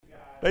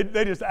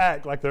They just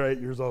act like they're 8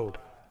 years old.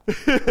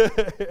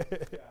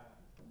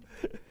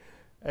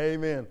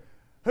 Amen.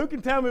 Who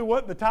can tell me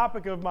what the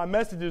topic of my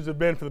messages have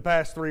been for the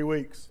past 3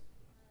 weeks?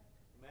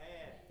 Mad.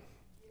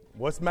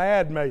 What's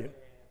mad mean?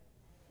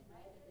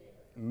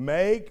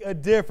 Make a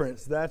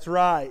difference. That's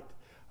right.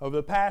 Over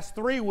the past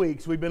 3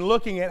 weeks, we've been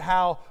looking at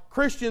how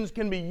Christians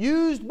can be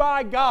used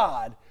by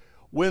God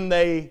when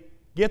they,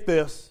 get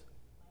this,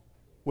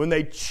 when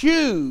they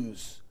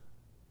choose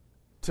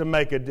to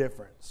make a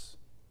difference.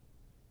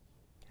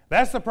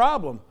 That's the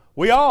problem.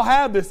 We all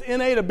have this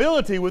innate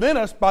ability within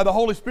us by the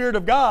Holy Spirit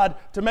of God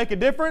to make a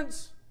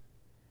difference.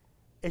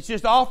 It's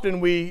just often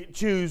we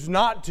choose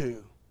not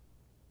to.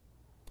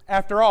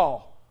 After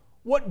all,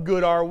 what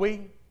good are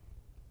we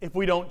if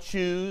we don't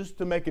choose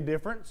to make a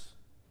difference?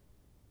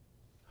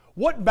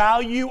 What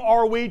value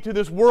are we to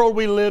this world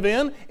we live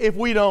in if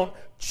we don't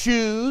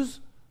choose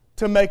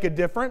to make a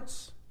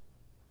difference?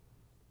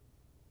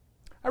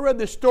 I read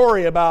this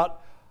story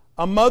about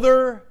a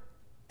mother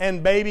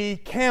and baby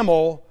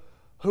camel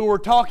who were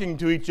talking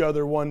to each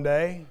other one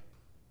day.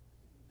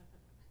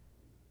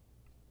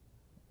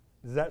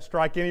 Does that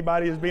strike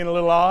anybody as being a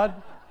little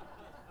odd?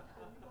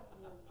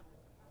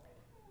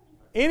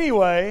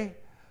 Anyway,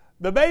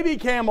 the baby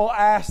camel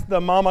asked the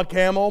mama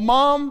camel,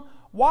 "Mom,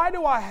 why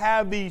do I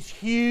have these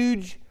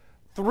huge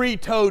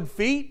 3-toed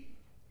feet?"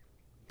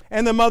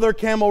 And the mother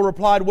camel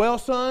replied, "Well,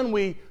 son,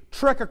 we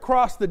trek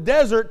across the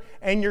desert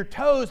and your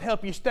toes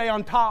help you stay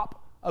on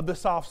top of the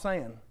soft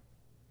sand."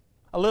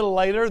 A little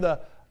later,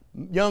 the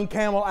young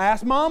camel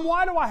asked, "Mom,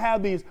 why do I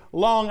have these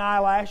long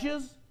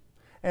eyelashes?"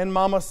 And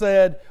Mama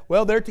said,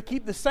 "Well, they're to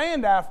keep the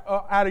sand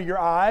out of your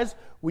eyes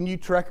when you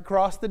trek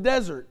across the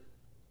desert."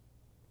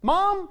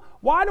 "Mom,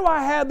 why do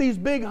I have these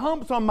big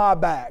humps on my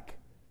back?"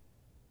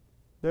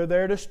 "They're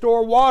there to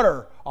store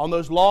water on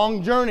those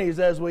long journeys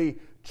as we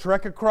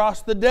trek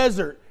across the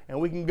desert, and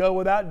we can go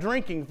without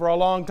drinking for a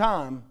long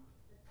time."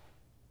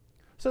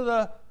 So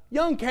the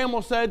young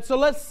camel said, "So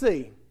let's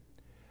see.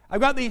 I've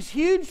got these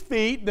huge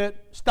feet that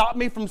stop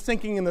me from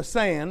sinking in the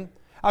sand.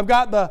 I've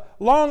got the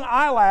long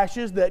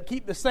eyelashes that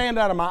keep the sand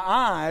out of my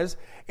eyes.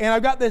 And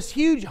I've got this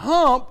huge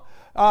hump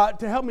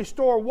to help me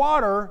store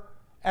water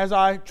as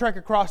I trek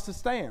across the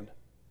sand."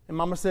 And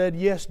Mama said,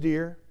 "Yes,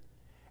 dear."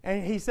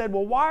 And he said,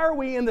 "Well, why are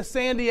we in the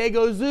San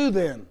Diego Zoo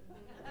then?"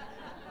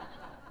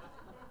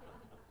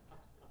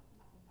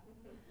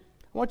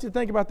 I want you to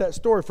think about that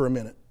story for a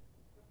minute.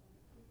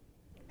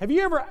 Have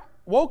you ever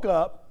woke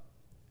up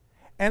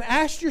and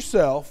asked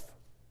yourself,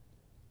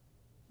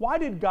 why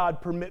did God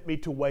permit me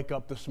to wake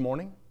up this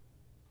morning?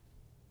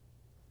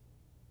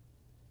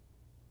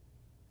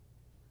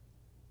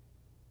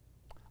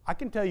 I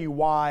can tell you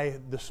why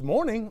this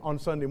morning, on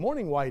Sunday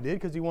morning, why He did,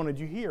 because He wanted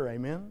you here,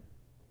 amen?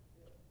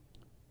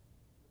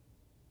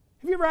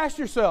 Have you ever asked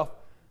yourself,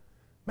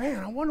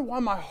 man, I wonder why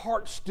my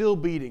heart's still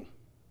beating?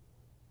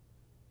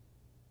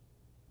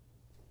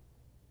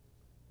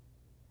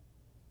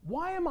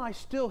 Why am I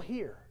still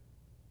here?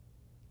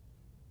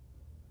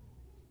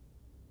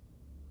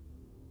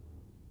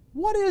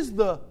 What is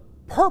the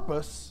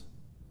purpose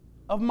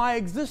of my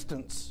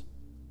existence?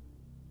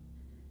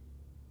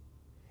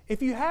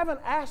 If you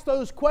haven't asked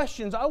those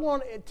questions, I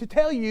want to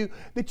tell you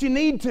that you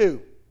need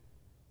to.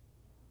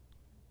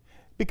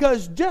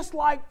 Because just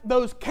like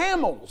those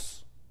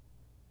camels,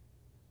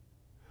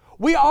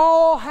 we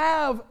all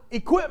have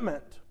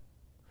equipment.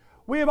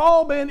 We have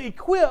all been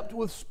equipped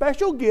with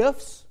special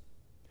gifts.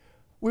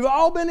 We've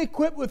all been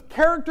equipped with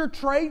character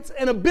traits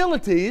and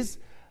abilities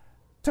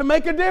to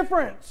make a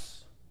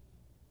difference.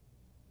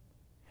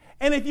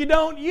 And if you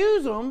don't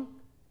use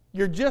them,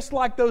 you're just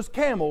like those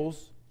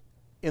camels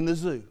in the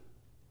zoo.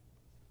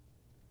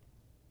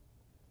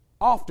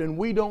 Often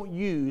we don't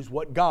use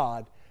what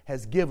God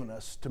has given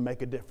us to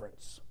make a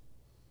difference.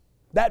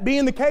 That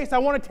being the case, I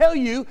want to tell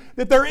you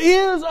that there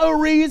is a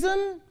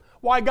reason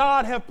why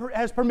God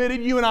has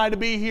permitted you and I to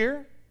be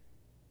here.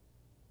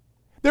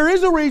 There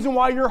is a reason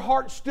why your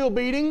heart's still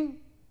beating.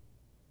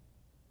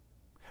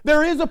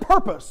 There is a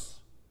purpose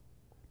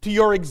to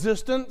your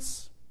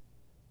existence.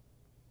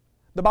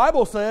 The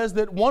Bible says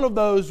that one of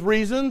those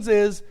reasons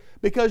is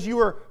because you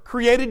were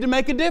created to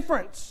make a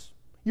difference.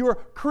 You were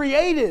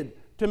created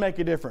to make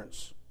a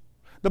difference.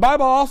 The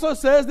Bible also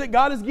says that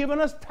God has given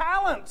us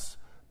talents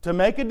to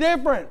make a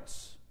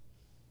difference.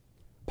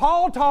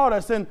 Paul taught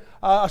us in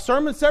a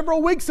sermon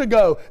several weeks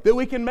ago that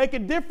we can make a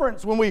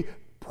difference when we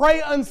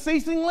pray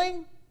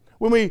unceasingly,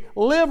 when we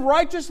live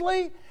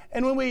righteously,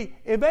 and when we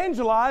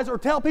evangelize or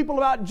tell people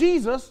about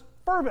Jesus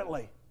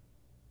fervently.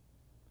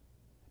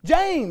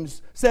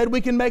 James said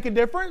we can make a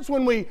difference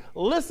when we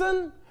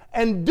listen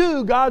and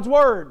do God's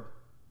Word.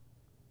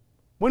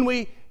 When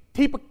we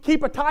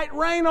keep a tight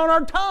rein on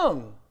our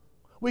tongue,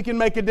 we can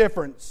make a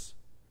difference.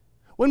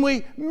 When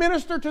we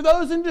minister to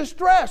those in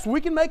distress,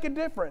 we can make a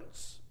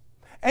difference.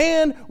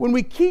 And when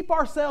we keep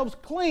ourselves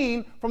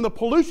clean from the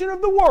pollution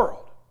of the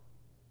world,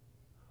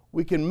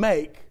 we can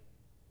make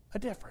a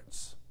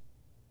difference.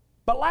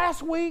 But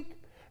last week,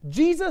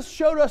 Jesus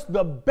showed us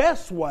the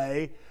best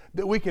way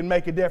that we can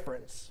make a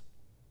difference.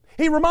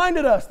 He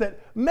reminded us that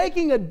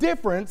making a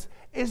difference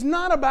is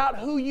not about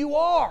who you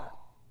are.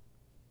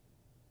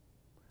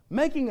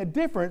 Making a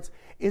difference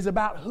is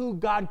about who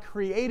God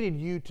created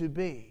you to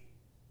be.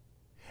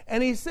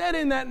 And he said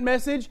in that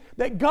message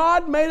that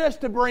God made us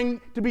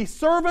to be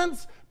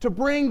servants to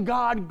bring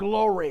God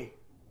glory.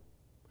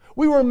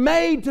 We were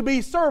made to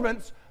be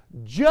servants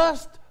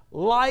just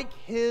like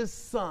His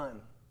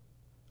Son.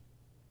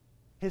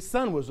 His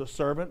Son was a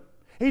servant.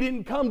 He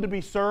didn't come to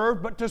be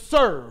served, but to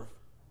serve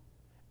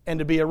and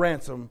to be a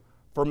ransom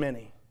for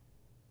many.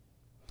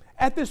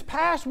 At this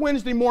past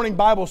Wednesday morning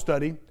Bible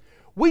study,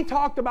 we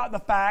talked about the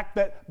fact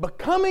that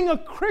becoming a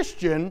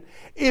Christian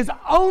is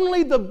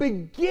only the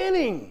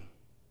beginning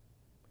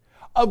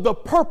of the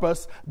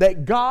purpose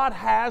that God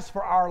has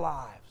for our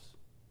lives.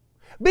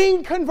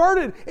 Being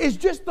converted is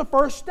just the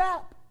first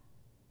step.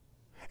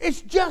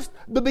 It's just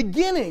the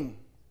beginning.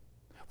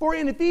 For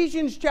in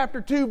Ephesians chapter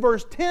 2,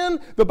 verse 10,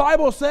 the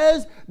Bible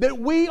says that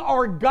we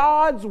are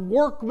God's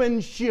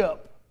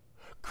workmanship,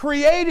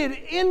 created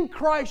in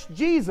Christ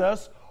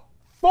Jesus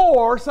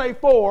for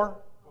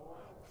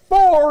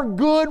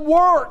good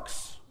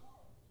works,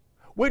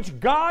 which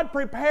God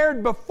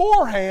prepared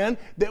beforehand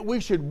that we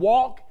should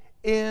walk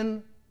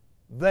in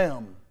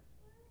them.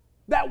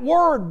 That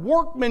word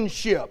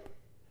workmanship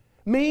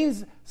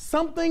means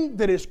something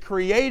that is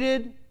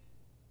created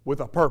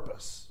with a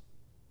purpose.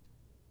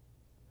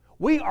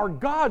 We are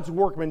God's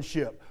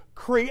workmanship,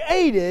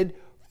 created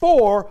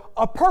for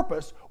a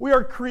purpose. We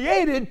are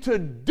created to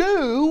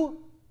do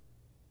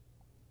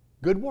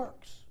good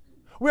works.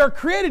 We are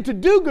created to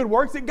do good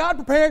works that God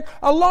prepared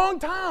a long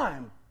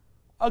time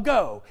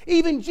ago.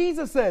 Even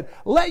Jesus said,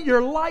 "Let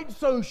your light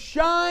so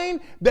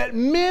shine that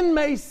men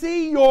may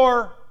see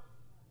your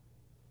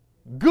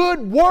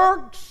good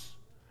works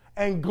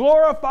and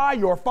glorify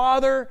your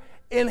Father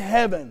in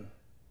heaven."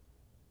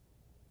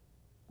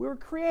 We were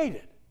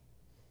created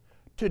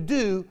to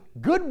do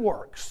good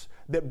works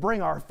that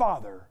bring our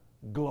Father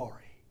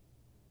glory.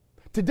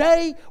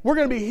 Today, we're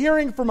going to be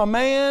hearing from a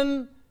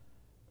man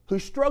who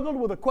struggled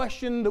with a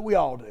question that we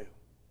all do.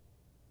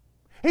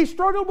 He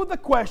struggled with the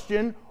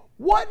question,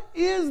 what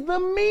is the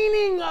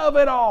meaning of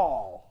it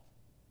all?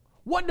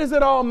 What does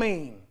it all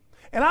mean?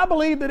 And I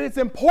believe that it's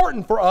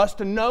important for us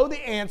to know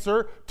the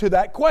answer to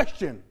that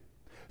question.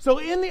 So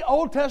in the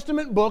Old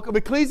Testament book of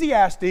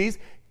Ecclesiastes,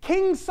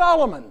 King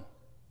Solomon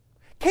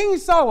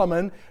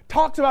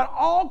talks about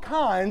all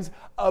kinds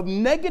of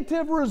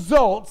negative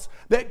results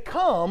that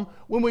come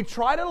when we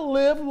try to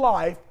live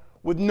life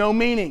with no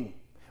meaning,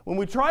 when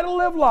we try to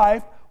live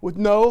life with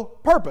no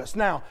purpose.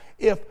 Now,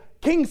 if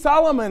King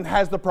Solomon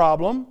has the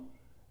problem,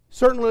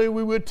 certainly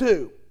we would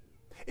too.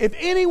 If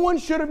anyone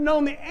should have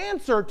known the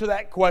answer to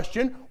that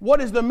question,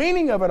 what is the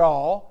meaning of it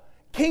all,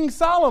 King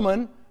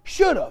Solomon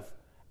should have.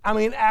 I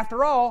mean,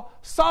 after all,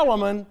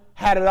 Solomon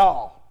had it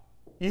all.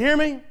 You hear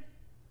me?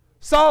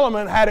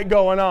 Solomon had it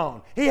going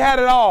on. He had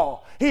it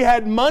all. He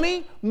had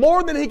money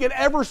more than he could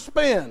ever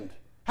spend.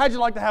 How'd you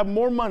like to have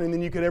more money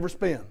than you could ever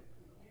spend?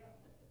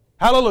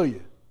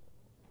 Hallelujah.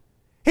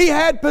 He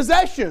had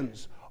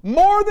possessions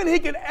more than he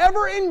could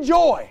ever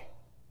enjoy.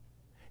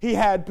 He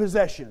had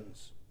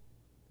possessions.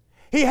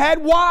 He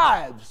had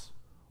wives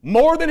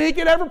more than he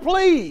could ever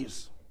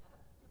please.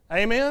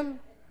 Amen?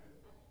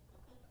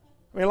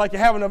 I mean, like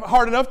you're having a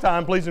hard enough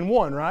time pleasing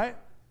one, right?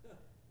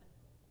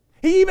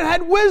 He even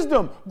had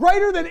wisdom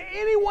greater than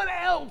anyone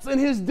else in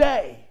his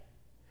day.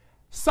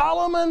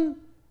 Solomon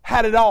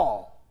had it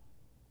all.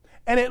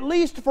 And at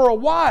least for a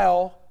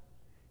while,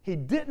 he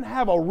didn't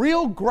have a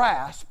real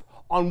grasp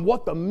on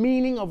what the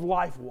meaning of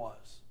life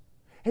was.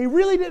 He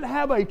really didn't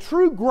have a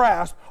true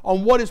grasp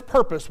on what his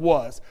purpose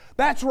was.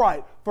 That's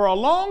right. For a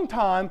long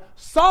time,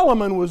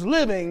 Solomon was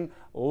living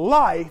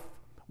life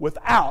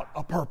without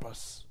a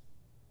purpose.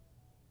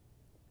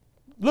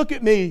 Look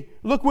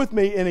with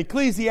me in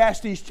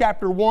Ecclesiastes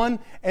chapter 1,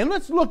 and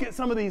let's look at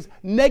some of these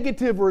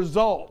negative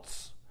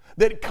results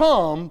that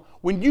come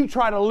when you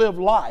try to live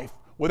life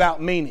without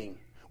meaning,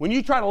 when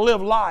you try to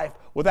live life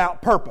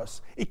without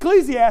purpose.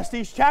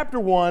 Ecclesiastes chapter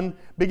 1,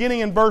 beginning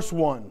in verse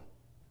 1.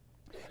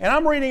 And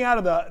I'm reading out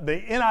of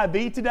the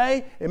NIV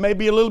today. It may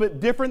be a little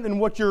bit different than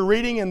what you're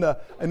reading in the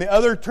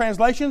other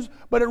translations,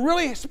 but it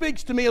really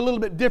speaks to me a little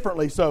bit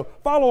differently, so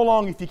follow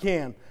along if you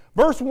can.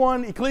 Verse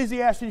 1,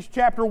 Ecclesiastes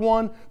chapter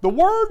 1, the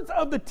words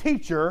of the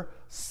teacher,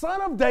 son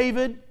of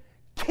David,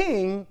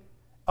 king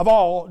of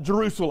all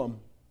Jerusalem.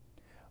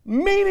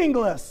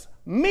 Meaningless,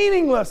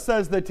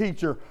 says the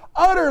teacher.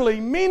 Utterly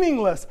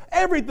meaningless.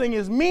 Everything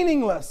is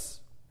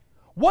meaningless.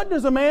 What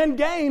does a man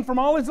gain from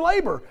all his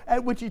labor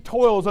at which he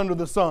toils under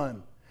the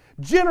sun?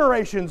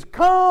 Generations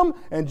come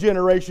and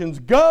generations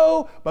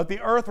go, but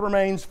the earth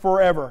remains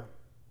forever.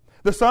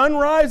 The sun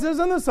rises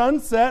and the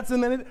sun sets,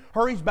 and then it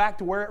hurries back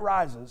to where it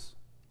rises.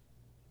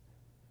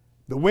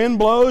 The wind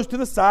blows to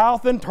the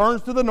south and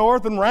turns to the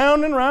north, and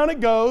round it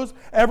goes,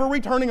 ever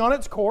returning on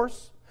its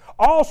course.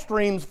 All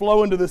streams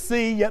flow into the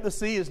sea, yet the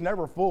sea is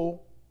never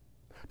full.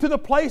 To the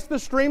place the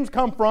streams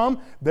come from,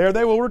 there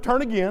they will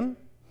return again.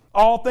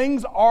 All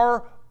things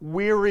are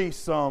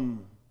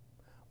wearisome.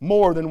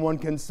 more than one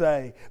can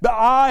say. The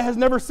eye has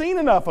never seen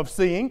enough of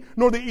seeing,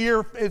 nor the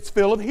ear its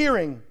fill of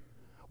hearing.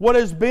 What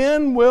has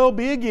been will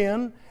be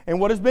again, and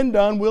what has been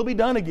done will be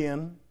done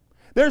again.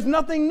 There's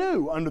nothing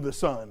new under the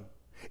sun.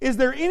 Is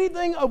there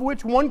anything of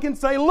which one can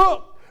say,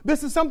 look,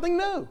 this is something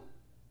new?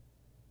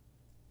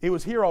 It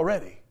was here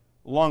already,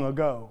 long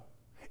ago.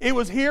 It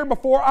was here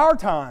before our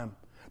time.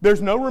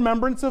 There's no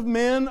remembrance of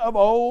men of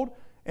old,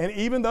 and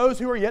even those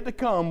who are yet to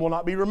come will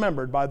not be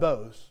remembered by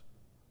those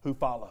who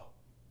follow.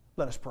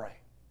 Let us pray.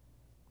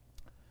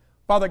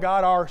 Father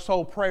God, our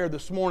sole prayer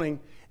this morning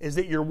is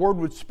that your word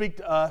would speak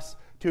to us,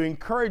 to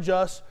encourage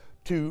us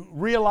to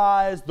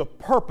realize the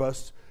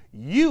purpose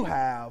you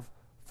have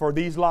for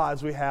these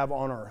lives we have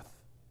on earth.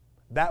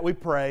 That we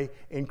pray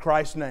in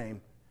Christ's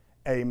name.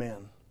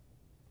 Amen.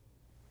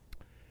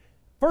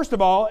 First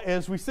of all,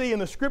 as we see in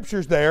the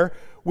scriptures there,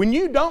 when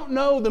you don't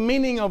know the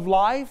meaning of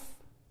life,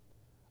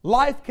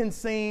 life can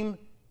seem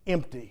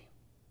empty.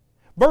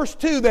 Verse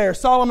 2 there,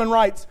 Solomon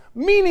writes,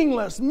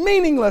 meaningless,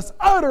 meaningless,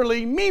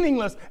 utterly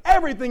meaningless.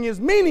 Everything is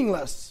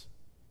meaningless.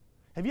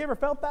 Have you ever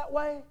felt that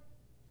way?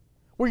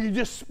 Where you're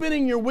just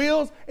spinning your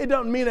wheels, it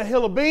doesn't mean a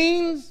hill of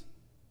beans.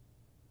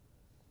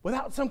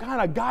 Without some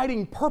kind of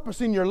guiding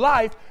purpose in your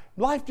life,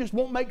 life just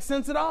won't make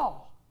sense at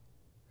all.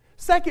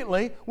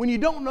 Secondly, when you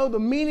don't know the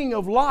meaning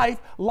of life,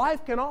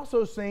 life can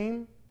also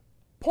seem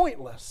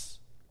pointless.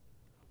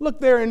 Look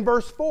there in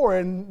verse 4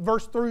 and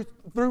verse through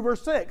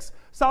verse 6.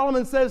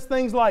 Solomon says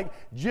things like,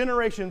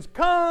 generations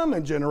come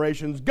and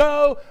generations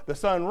go. The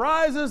sun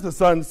rises, the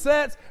sun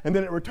sets, and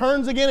then it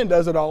returns again and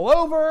does it all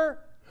over.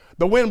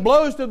 The wind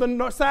blows to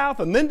the south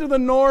and then to the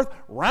north.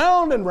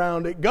 Round and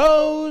round it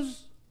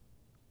goes.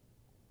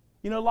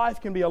 You know, life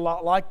can be a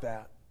lot like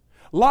that.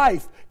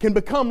 Life can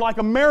become like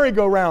a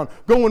merry-go-round,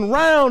 going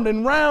round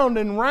and round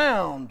and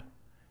round,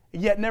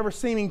 yet never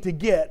seeming to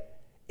get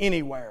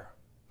anywhere.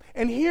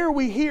 And here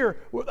we hear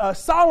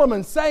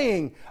Solomon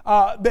saying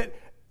that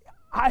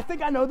I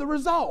think I know the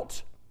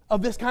result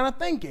of this kind of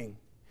thinking.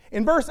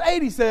 In verse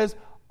 8 he says,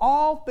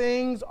 all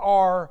things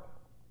are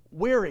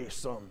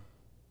wearisome.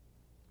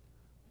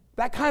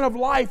 That kind of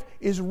life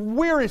is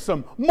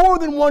wearisome, more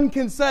than one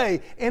can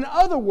say. In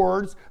other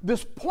words,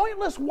 this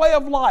pointless way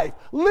of life,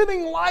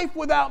 living life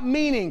without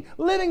meaning,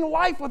 living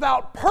life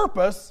without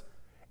purpose,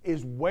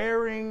 is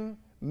wearing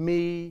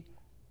me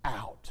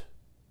out.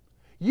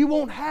 You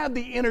won't have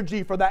the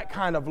energy for that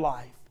kind of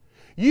life.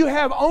 You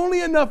have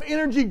only enough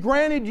energy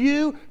granted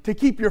you to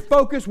keep your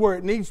focus where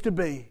it needs to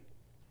be.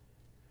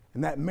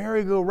 And that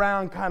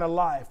merry-go-round kind of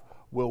life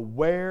will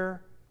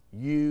wear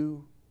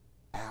you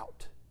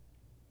out.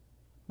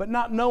 But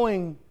not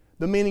knowing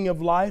the meaning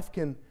of life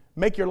can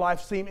make your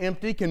life seem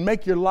empty, can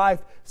make your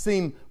life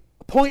seem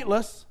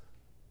pointless.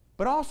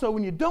 But also,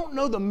 when you don't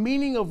know the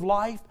meaning of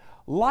life,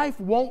 life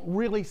won't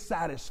really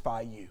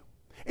satisfy you.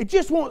 It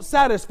just won't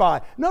satisfy.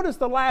 Notice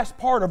the last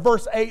part of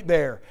verse 8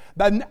 there.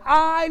 The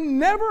eye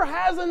never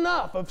has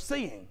enough of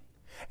seeing,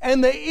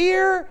 and the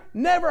ear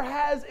never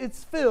has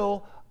its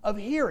fill of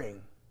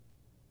hearing.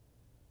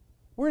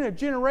 We're in a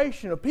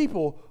generation of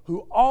people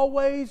who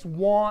always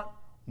want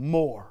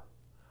more.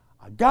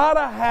 I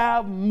gotta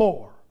have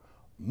more.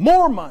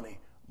 More money,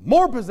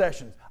 more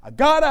possessions. I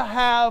gotta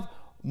have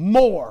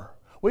more.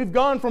 We've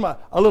gone from a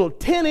little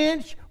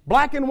 10-inch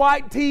black and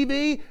white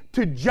TV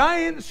to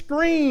giant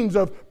screens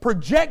of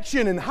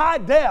projection and high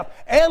def,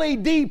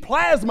 LED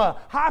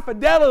plasma, high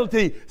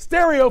fidelity,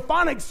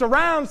 stereophonic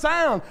surround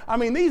sound. I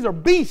mean, these are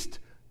beast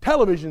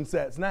television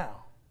sets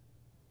now.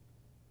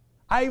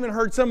 I even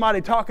heard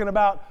somebody talking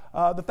about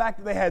the fact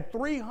that they had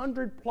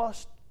 300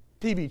 plus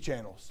TV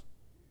channels.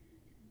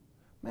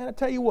 Man, I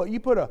tell you what, you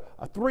put a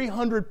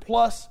 300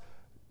 plus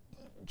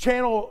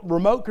channel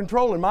remote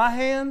control in my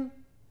hand,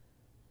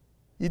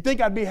 you'd think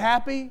I'd be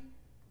happy,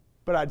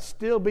 but I'd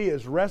still be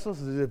as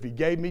restless as if he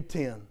gave me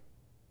 10.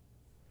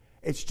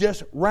 It's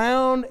just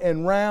round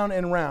and round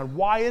and round.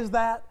 Why is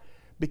that?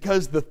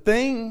 Because the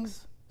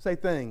things, say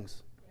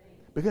things,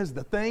 because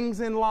the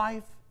things in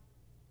life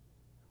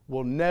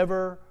will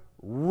never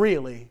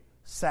really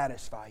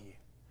satisfy you.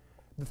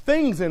 The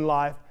things in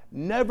life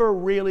never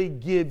really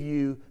give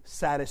you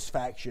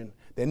satisfaction.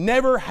 They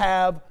never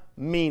have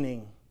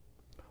meaning.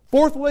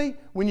 Fourthly,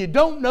 when you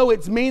don't know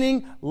its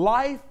meaning,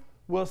 life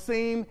will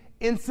seem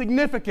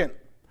insignificant.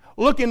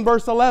 Look in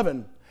verse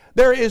 11.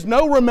 There is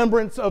no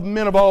remembrance of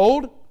men of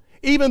old.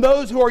 Even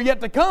those who are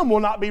yet to come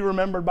will not be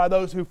remembered by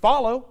those who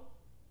follow.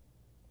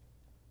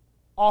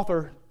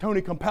 Author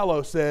Tony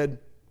Campello said,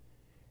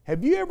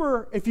 if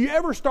you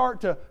ever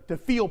start to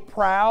feel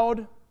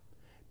proud,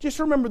 just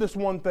remember this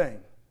one thing.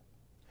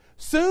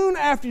 Soon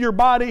after your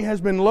body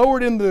has been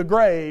lowered into the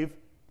grave,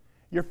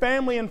 your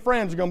family and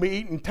friends are going to be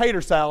eating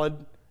tater salad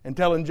and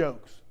telling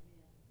jokes.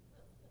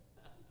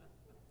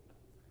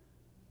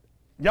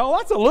 Y'all,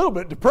 that's a little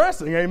bit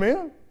depressing,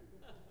 amen?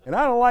 And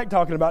I don't like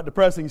talking about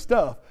depressing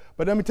stuff.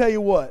 But let me tell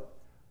you what.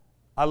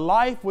 A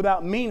life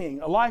without meaning,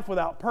 a life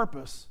without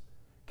purpose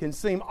can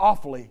seem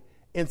awfully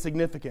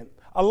insignificant.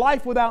 A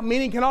life without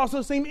meaning can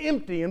also seem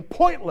empty and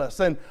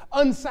pointless and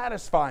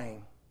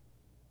unsatisfying.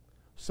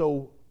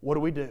 So what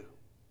do we do?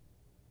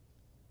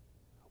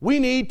 We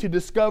need to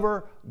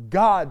discover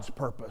God's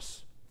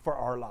purpose for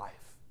our life.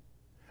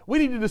 We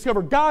need to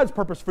discover God's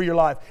purpose for your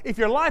life. If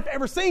your life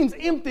ever seems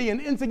empty and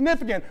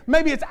insignificant,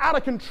 maybe it's out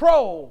of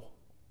control,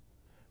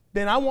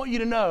 then I want you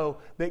to know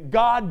that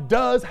God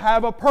does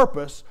have a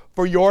purpose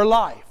for your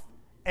life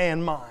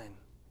and mine.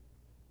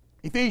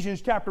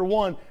 Ephesians chapter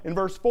 1 and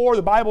verse 4,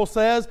 the Bible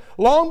says,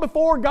 long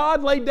before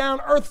God laid down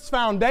earth's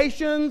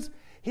foundations,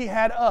 He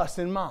had us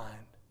in mind.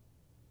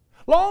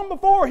 Long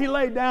before He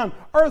laid down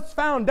earth's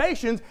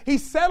foundations, He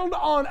settled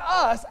on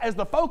us as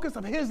the focus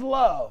of His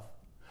love.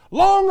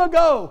 Long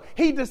ago,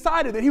 He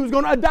decided that He was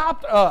going to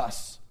adopt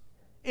us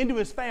into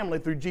His family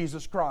through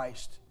Jesus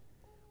Christ.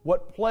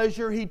 What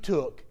pleasure He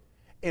took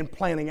in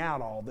planning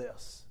out all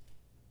this.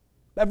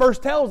 That verse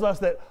tells us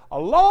that a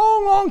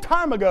long, long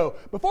time ago,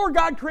 before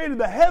God created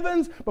the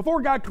heavens,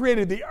 before God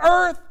created the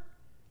earth,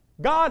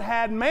 God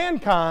had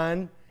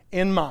mankind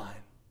in mind.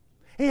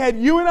 He had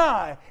you and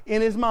I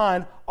in His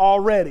mind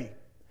already.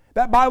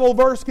 That Bible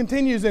verse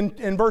continues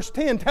in verse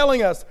 10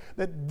 telling us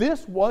that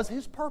this was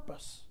His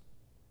purpose.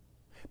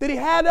 That He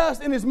had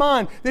us in His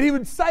mind, that He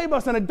would save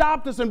us and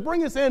adopt us and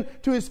bring us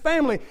into His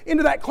family,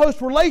 into that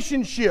close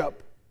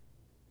relationship.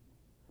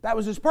 That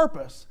was His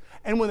purpose.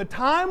 And when the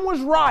time was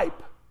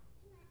ripe,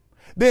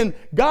 then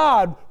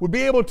God would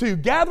be able to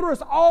gather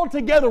us all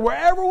together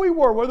wherever we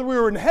were, whether we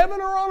were in heaven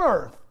or on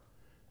earth,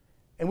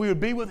 and we would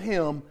be with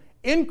Him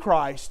in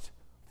Christ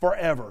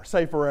forever.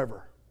 Say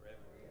forever.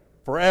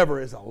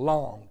 Forever is a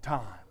long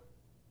time.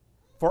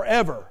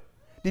 Forever.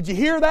 Did you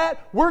hear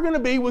that? We're going to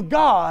be with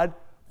God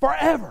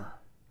forever.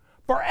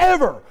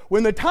 Forever.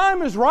 When the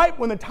time is ripe,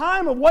 when the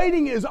time of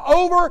waiting is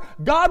over,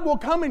 God will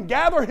come and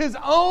gather His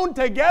own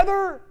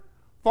together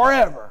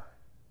forever.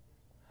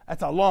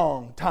 That's a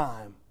long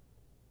time.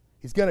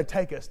 He's going to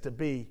take us to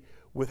be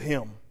with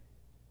Him.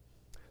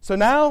 So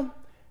now,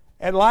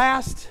 at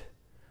last,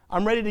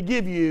 I'm ready to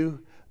give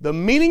you the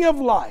meaning of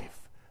life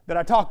that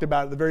I talked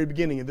about at the very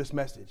beginning of this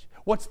message.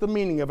 What's the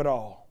meaning of it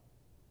all?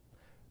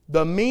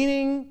 The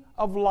meaning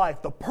of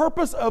life, the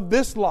purpose of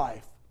this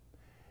life,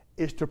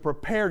 is to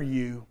prepare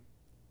you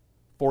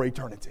for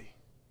eternity.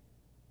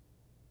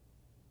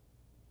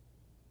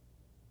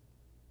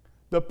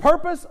 The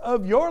purpose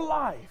of your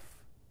life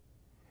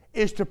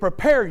is to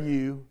prepare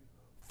you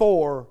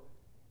for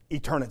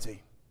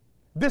eternity.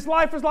 This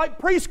life is like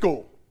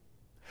preschool.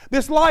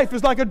 This life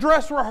is like a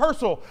dress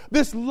rehearsal.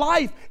 This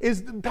life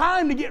is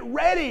time to get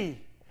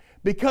ready,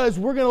 because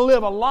we're going to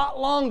live a lot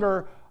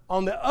longer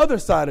on the other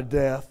side of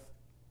death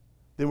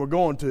than we're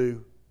going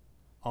to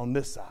on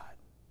this side.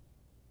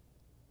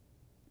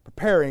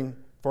 Preparing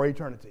for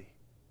eternity.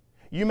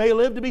 You may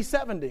live to be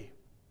 70,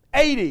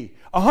 80,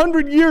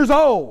 100 years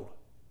old,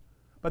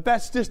 but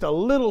that's just a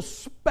little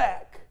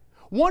speck,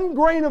 one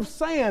grain of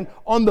sand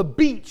on the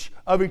beach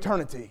of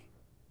eternity,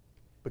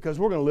 because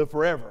we're going to live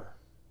forever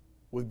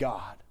with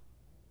God.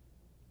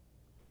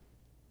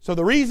 So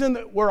the reason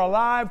that we're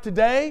alive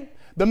today,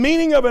 the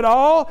meaning of it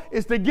all,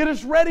 is to get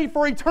us ready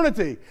for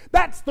eternity.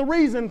 That's the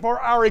reason for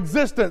our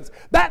existence.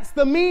 That's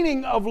the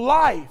meaning of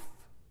life.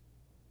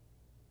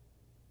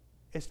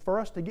 It's for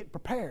us to get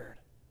prepared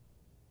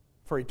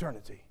for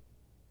eternity.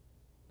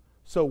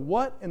 So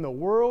what in the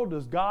world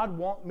does God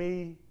want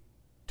me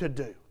to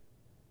do?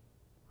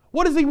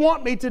 What does He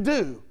want me to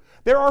do?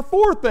 There are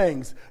 4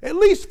 things, at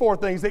least 4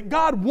 things, that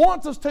God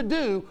wants us to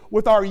do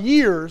with our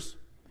years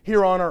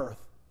here on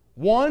earth.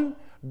 1,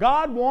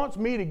 God wants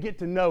me to get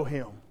to know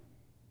Him.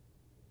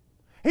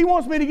 He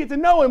wants me to get to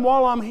know Him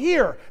while I'm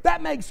here.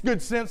 That makes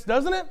good sense,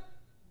 doesn't it?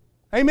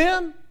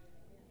 Amen?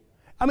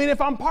 I mean,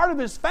 if I'm part of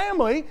His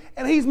family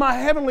and He's my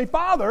Heavenly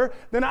Father,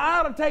 then I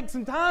ought to take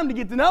some time to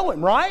get to know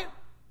Him, right?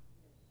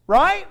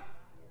 Right?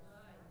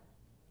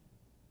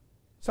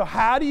 So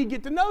how do you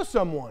get to know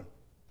someone?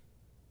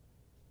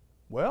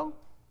 Well,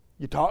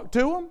 you talk to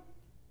them.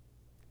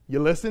 You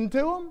listen to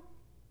them.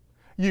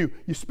 You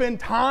spend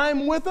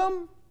time with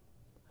them.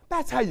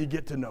 That's how you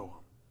get to know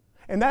Him.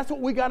 And that's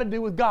what we got to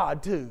do with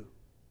God too.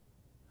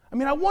 I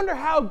mean, I wonder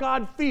how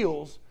God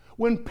feels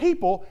when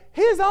people,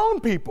 His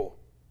own people,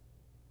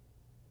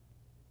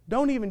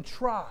 don't even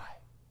try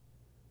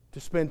to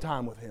spend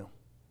time with Him.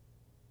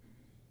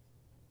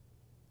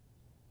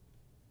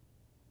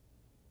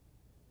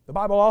 The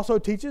Bible also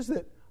teaches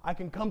that I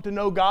can come to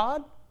know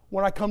God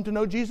when I come to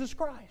know Jesus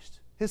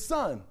Christ, His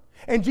Son.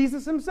 And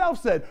Jesus Himself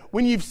said,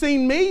 when you've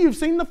seen me, you've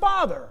seen the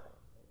Father.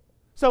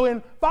 So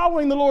in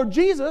following the Lord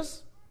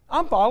Jesus,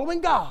 I'm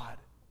following God.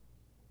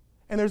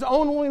 And there's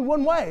only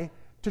one way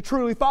to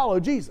truly follow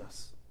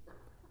Jesus,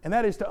 and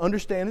that is to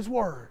understand His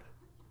Word.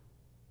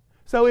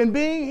 So in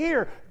being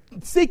here,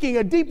 seeking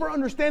a deeper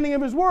understanding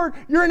of His Word,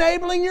 you're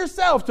enabling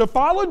yourself to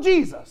follow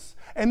Jesus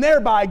and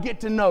thereby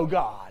get to know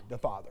God the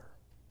Father.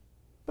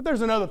 But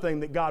there's another thing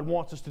that God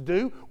wants us to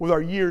do with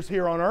our years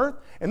here on earth,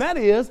 and that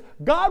is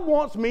God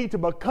wants me to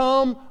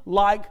become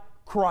like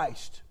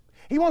Christ.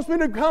 He wants me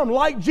to become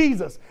like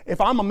Jesus.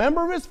 If I'm a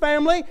member of His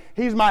family,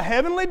 He's my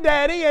heavenly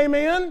daddy,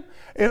 amen?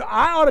 And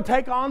I ought to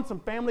take on some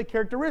family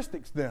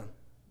characteristics then.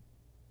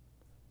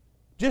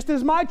 Just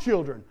as my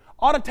children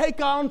ought to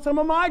take on some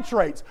of my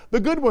traits, the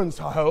good ones,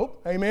 I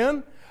hope,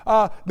 amen,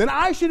 then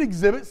I should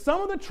exhibit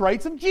some of the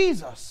traits of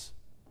Jesus.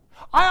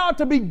 I ought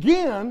to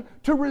begin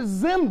to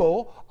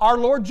resemble our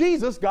Lord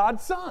Jesus,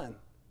 God's Son.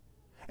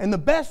 And the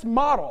best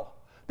model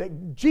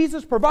that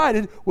Jesus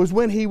provided was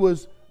when He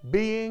was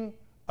being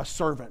a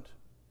servant.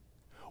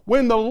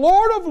 When the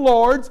Lord of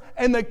Lords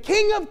and the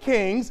King of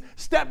Kings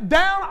stepped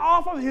down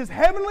off of His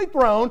heavenly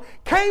throne,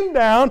 came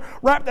down,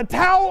 wrapped a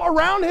towel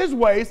around His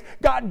waist,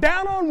 got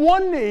down on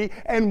one knee,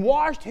 and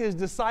washed His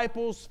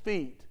disciples'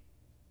 feet.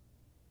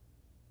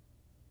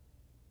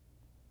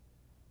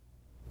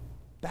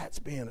 That's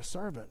being a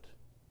servant.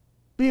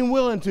 Being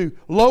willing to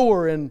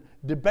lower and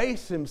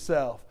debase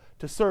Himself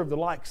to serve the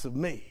likes of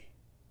me.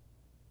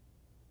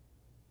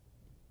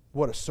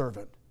 What a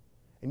servant.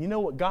 And you know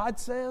what God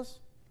says?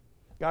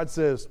 God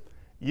says,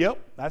 yep,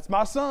 that's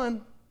my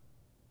Son.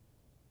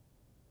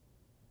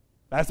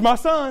 That's my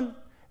Son.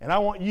 And I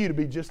want you to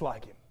be just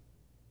like Him.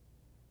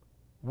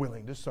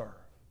 Willing to serve.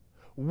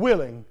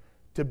 Willing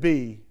to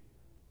be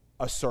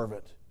a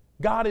servant.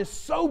 God is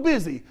so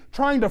busy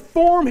trying to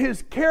form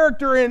His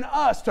character in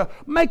us to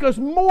make us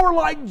more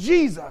like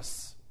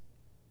Jesus.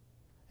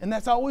 And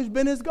that's always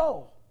been His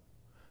goal.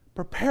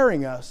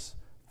 Preparing us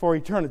for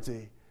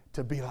eternity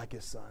to be like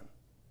His Son.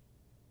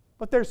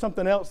 But there's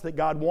something else that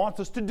God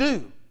wants us to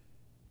do.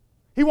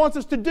 He wants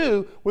us to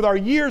do with our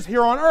years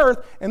here on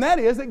earth, and that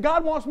is that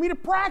God wants me to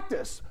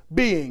practice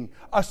being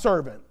a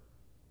servant.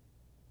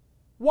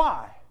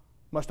 Why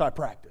must I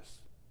practice?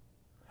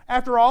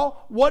 After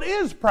all, what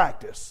is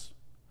practice?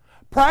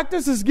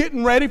 Practice is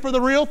getting ready for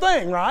the real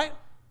thing, right?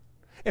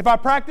 If I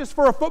practice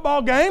for a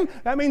football game,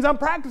 that means I'm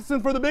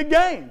practicing for the big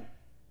game.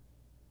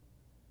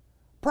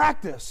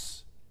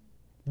 Practice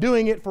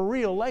doing it for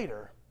real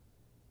later.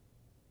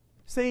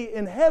 See,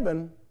 in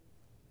heaven,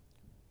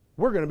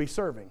 we're going to be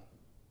serving.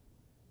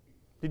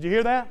 Did you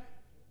hear that?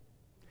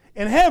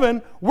 In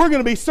heaven, we're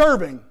going to be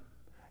serving.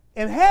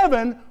 In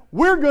heaven,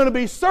 we're going to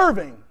be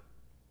serving.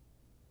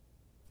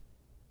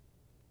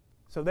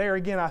 So there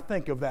again, I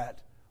think of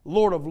that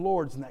Lord of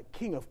Lords and that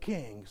King of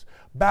Kings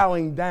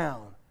bowing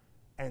down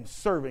and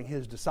serving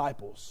His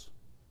disciples.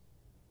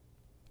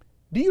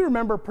 Do you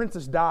remember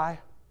Princess Di?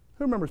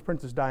 Who remembers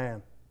Princess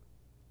Diana?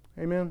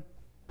 Amen?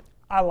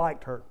 I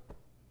liked her.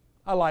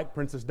 I like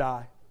Princess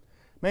Di.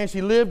 Man,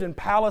 she lived in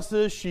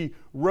palaces. She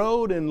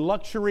rode in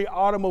luxury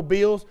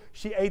automobiles.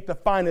 She ate the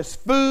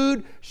finest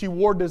food. She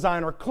wore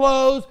designer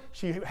clothes.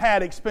 She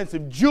had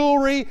expensive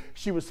jewelry.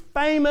 She was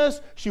famous.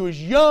 She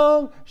was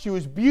young. She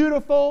was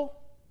beautiful.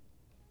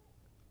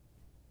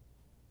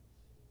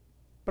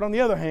 But on the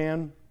other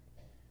hand,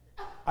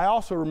 I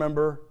also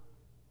remember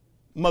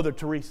Mother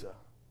Teresa.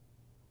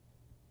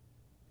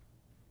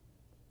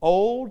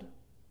 Old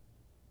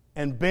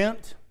and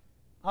bent.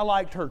 I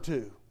liked her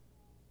too.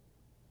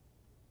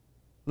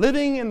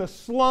 Living in the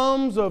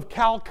slums of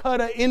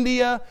Calcutta,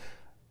 India,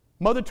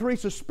 Mother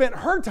Teresa spent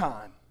her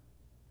time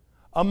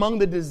among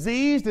the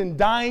diseased and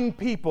dying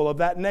people of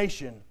that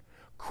nation,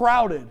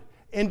 crowded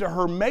into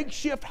her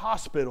makeshift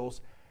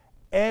hospitals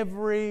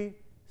every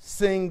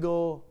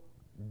single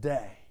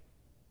day.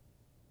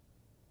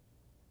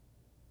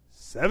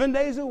 7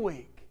 days a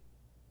week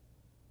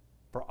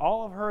for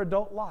all of her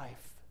adult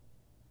life.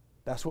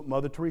 That's what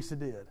Mother Teresa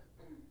did.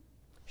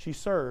 She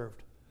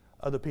served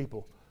other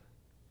people.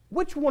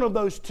 Which one of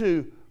those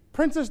two,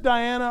 Princess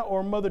Diana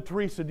or Mother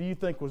Teresa, do you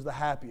think was the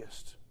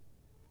happiest?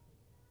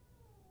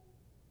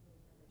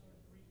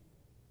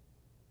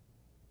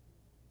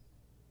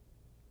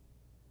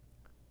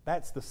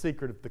 That's the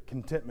secret of the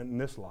contentment in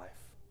this life.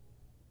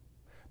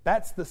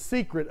 That's the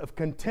secret of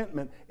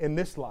contentment in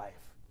this life.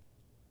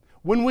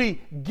 When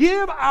we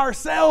give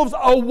ourselves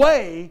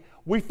away,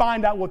 we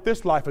find out what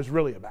this life is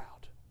really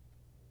about.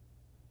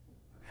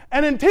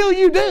 And until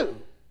you do,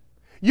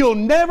 you'll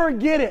never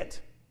get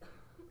it.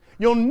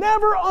 You'll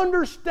never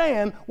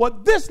understand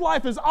what this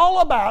life is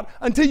all about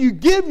until you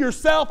give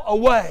yourself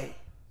away.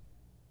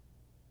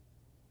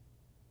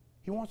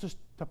 He wants us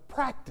to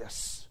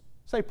practice.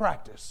 Say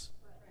practice.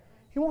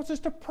 He wants us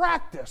to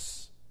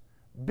practice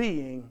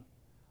being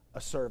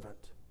a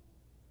servant.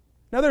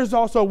 Now there's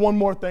also one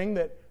more thing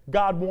that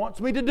God wants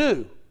me to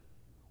do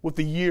with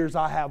the years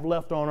I have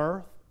left on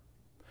earth.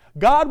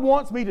 God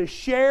wants me to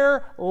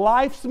share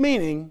life's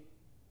meaning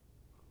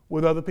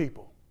with other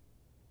people.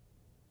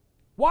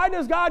 Why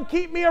does God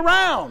keep me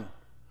around?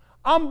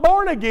 I'm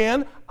born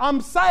again.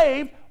 I'm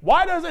saved.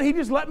 Why doesn't He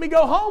just let me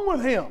go home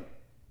with Him?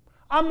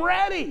 I'm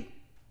ready.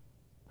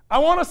 I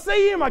want to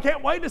see Him. I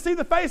can't wait to see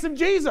the face of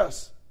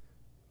Jesus.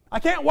 I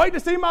can't wait to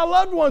see my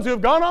loved ones who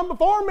have gone on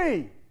before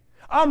me.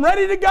 I'm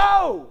ready to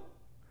go.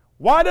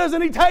 Why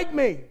doesn't He take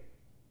me?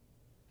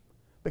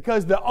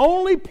 Because the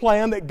only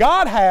plan that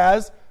God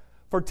has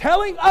for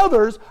telling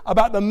others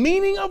about the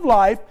meaning of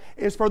life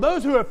is for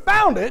those who have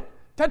found it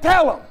to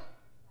tell them.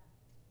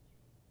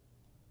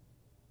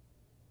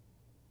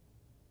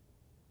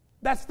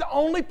 That's the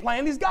only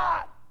plan He's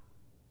got.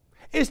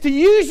 Is to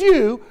use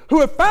you who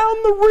have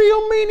found the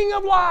real meaning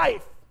of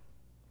life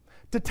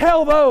to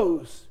tell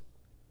those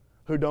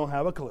who don't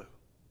have a clue.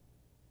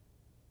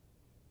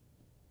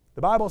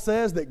 The Bible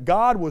says that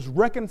God was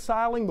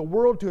reconciling the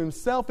world to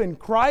Himself in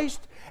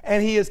Christ,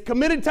 and He is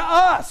committed to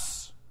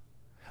us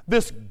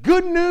this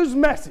good news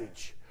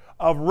message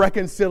of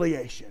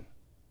reconciliation.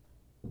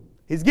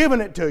 He's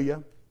given it to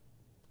you.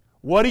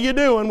 What are you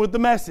doing with the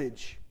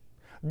message?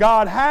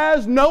 God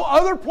has no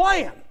other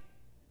plan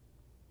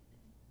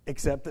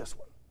except this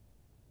one.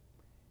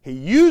 He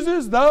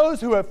uses those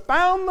who have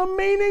found the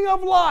meaning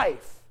of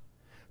life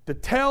to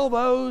tell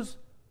those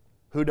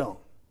who don't.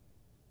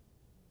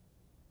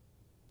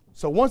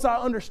 So once I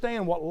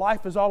understand what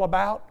life is all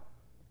about,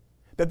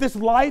 that this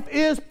life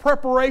is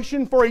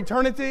preparation for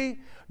eternity,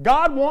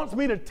 God wants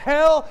me to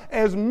tell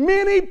as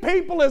many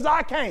people as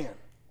I can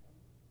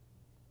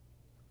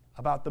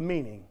about the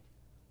meaning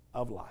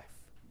of life.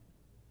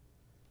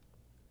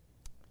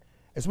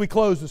 As we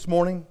close this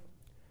morning,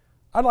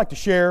 I'd like to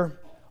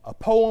share a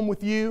poem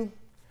with you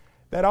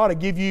that ought to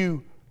give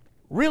you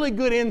really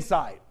good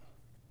insight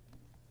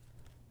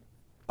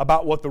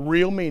about what the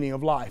real meaning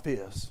of life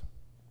is.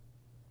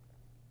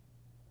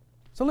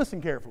 So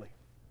listen carefully.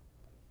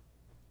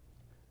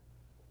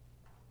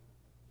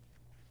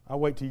 I'll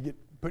wait till you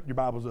put your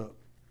Bibles up.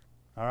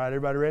 All right,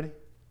 everybody ready?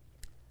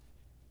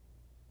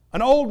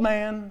 An old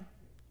man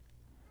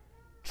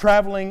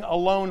traveling a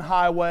lone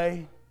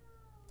highway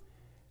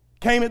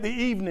came at the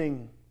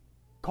evening,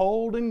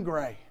 cold and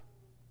gray,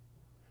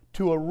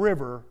 to a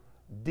river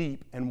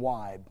deep and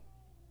wide.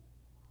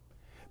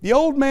 The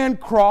old man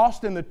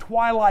crossed in the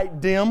twilight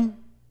dim,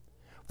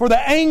 for the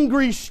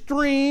angry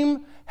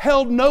stream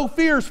held no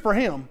fears for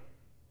him.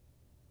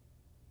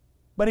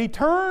 But he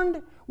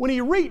turned when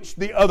he reached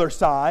the other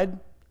side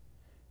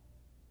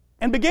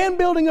and began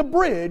building a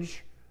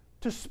bridge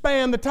to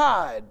span the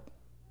tide.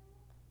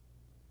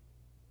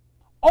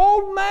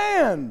 "Old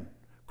man,"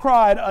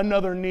 cried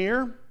another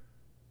near,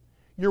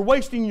 "you're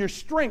wasting your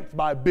strength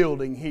by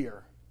building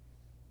here.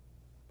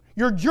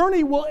 Your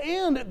journey will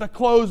end at the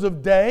close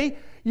of day.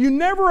 You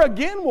never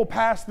again will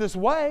pass this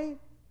way.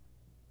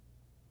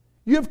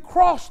 You have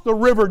crossed the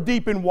river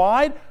deep and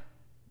wide.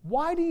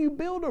 Why do you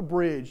build a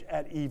bridge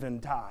at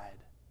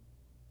eventide?"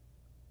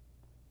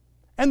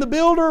 And the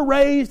builder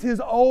raised his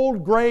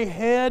old gray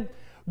head.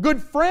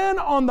 "Good friend,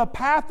 on the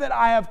path that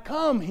I have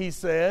come," he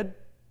said,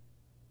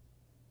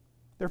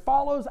 "there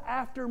follows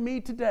after me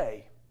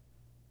today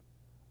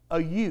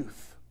a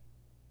youth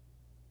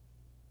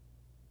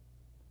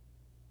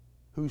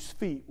whose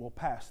feet will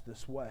pass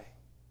this way.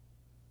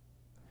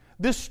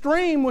 This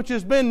stream, which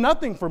has been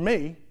nothing for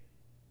me,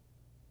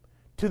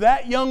 to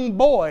that young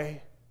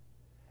boy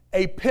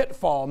a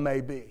pitfall may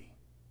be.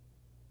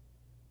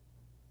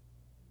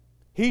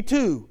 He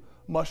too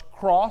must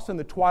cross in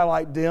the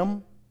twilight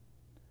dim.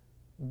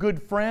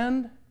 Good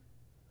friend,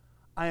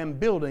 I am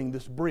building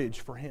this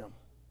bridge for him."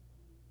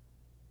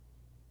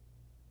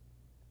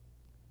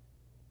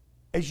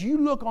 As you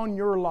look on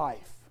your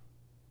life,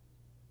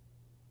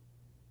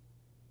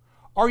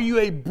 are you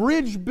a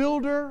bridge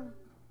builder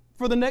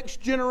for the next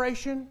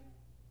generation?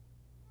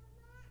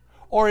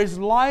 Or is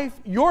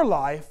your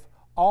life,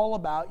 all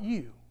about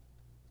you?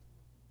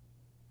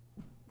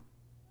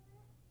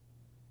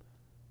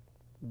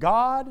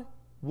 God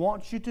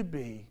wants you to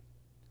be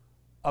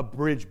a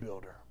bridge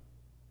builder.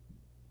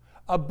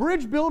 A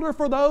bridge builder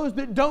for those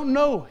that don't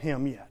know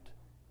Him yet.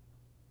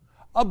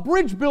 A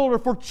bridge builder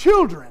for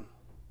children.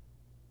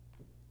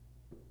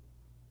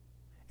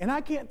 And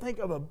I can't think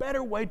of a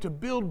better way to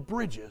build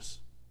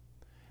bridges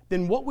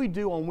than what we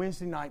do on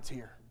Wednesday nights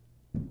here.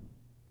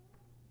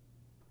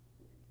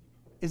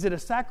 Is it a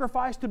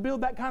sacrifice to build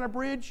that kind of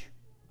bridge?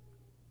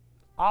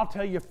 I'll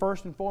tell you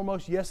first and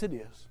foremost, yes it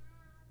is.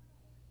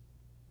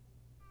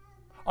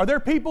 Are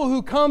there people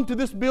who come to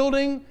this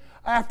building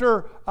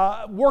after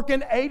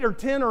working 8 or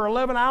 10 or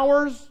 11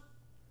 hours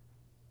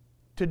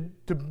to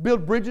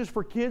build bridges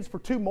for kids for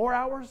 2 more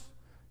hours?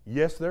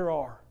 Yes, there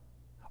are.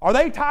 Are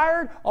they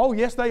tired? Oh,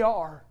 yes, they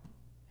are.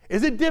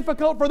 Is it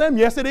difficult for them?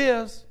 Yes, it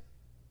is.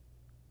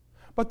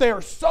 But they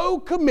are so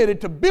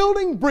committed to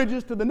building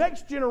bridges to the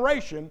next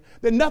generation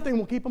that nothing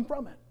will keep them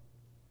from it.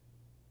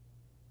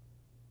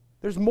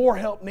 There's more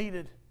help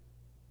needed.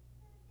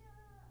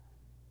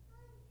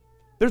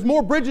 There's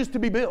more bridges to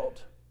be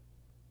built.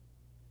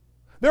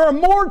 There are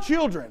more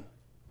children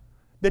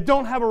that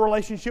don't have a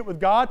relationship with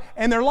God,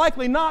 and they're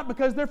likely not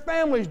because their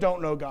families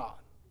don't know God.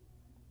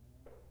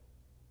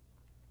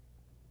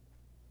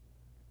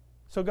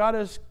 So God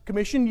has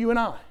commissioned you and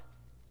I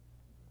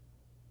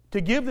to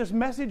give this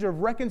message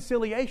of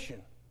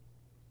reconciliation,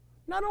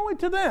 not only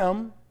to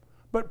them,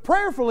 but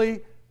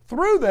prayerfully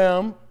through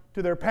them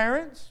to their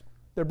parents,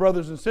 their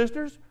brothers and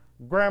sisters,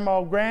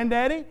 grandma,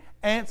 granddaddy,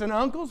 aunts and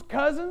uncles,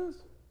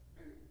 cousins.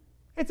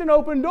 It's an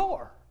open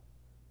door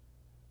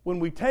when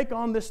we take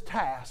on this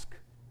task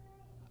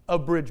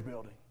of bridge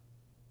building.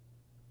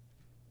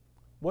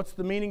 What's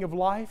the meaning of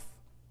life?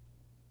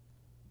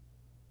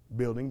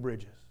 Building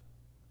bridges.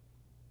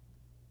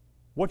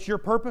 What's your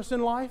purpose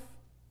in life?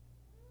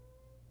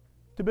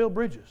 To build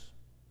bridges.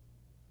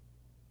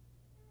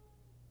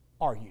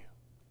 Are you?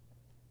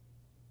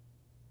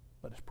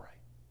 Let us pray.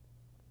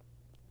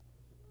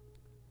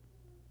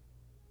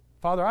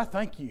 Father, I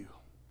thank you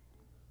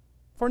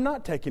for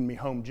not taking me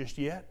home just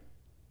yet.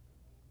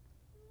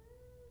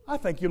 I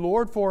thank you,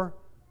 Lord, for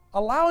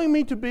allowing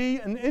me to be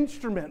an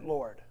instrument,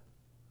 Lord,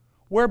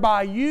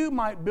 whereby you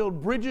might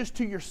build bridges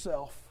to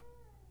yourself.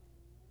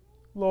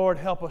 Lord,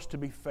 help us to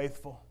be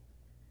faithful.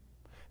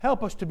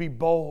 Help us to be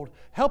bold.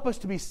 Help us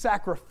to be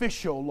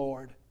sacrificial,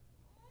 Lord,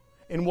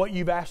 in what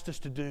you've asked us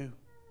to do.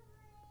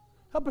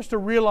 Help us to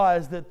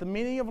realize that the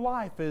meaning of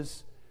life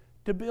is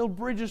to build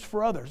bridges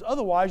for others.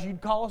 Otherwise,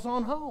 you'd call us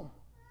on home.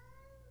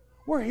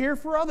 We're here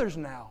for others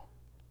now.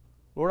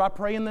 Lord, I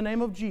pray in the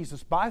name of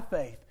Jesus, by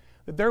faith,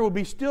 that there will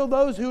be still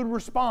those who would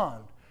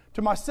respond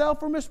to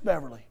myself or Miss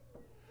Beverly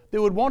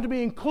that would want to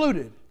be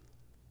included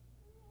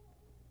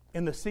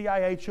in the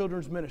CIA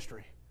Children's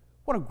Ministry.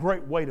 What a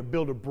great way to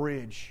build a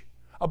bridge.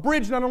 A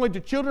bridge not only to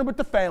children, but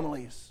to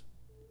families.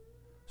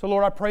 So,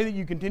 Lord, I pray that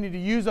you continue to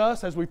use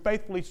us as we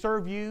faithfully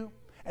serve you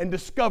and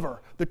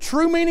discover the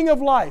true meaning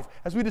of life,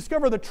 as we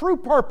discover the true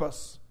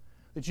purpose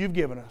that you've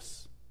given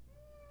us.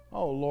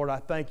 Oh, Lord, I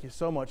thank you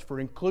so much for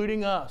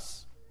including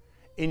us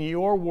in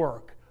your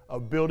work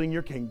of building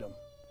your kingdom.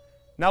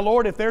 Now,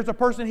 Lord, if there's a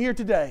person here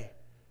today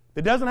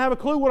that doesn't have a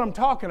clue what I'm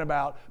talking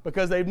about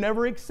because they've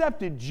never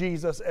accepted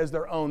Jesus as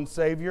their own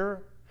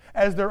Savior,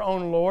 as their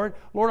own Lord,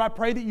 Lord, I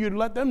pray that you'd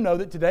let them know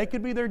that today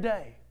could be their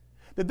day,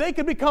 that they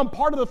could become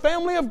part of the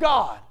family of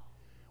God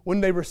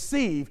when they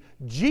receive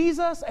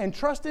Jesus and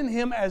trust in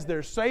Him as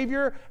their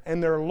Savior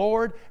and their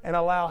Lord and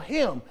allow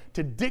Him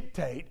to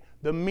dictate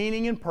the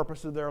meaning and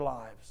purpose of their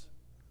lives.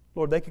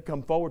 Lord, they could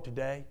come forward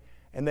today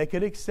and they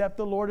could accept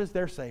the Lord as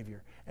their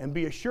Savior and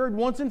be assured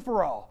once and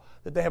for all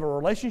that they have a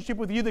relationship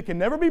with you that can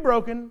never be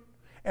broken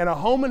and a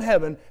home in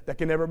heaven that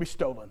can never be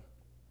stolen.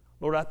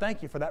 Lord, I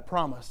thank you for that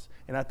promise,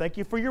 and I thank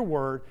you for your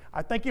word.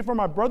 I thank you for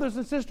my brothers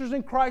and sisters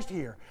in Christ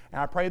here,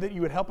 and I pray that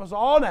you would help us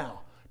all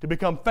now to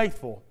become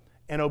faithful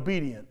and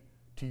obedient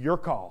to your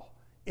call.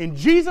 In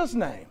Jesus'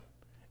 name,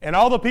 and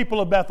all the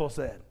people of Bethel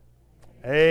said, Amen.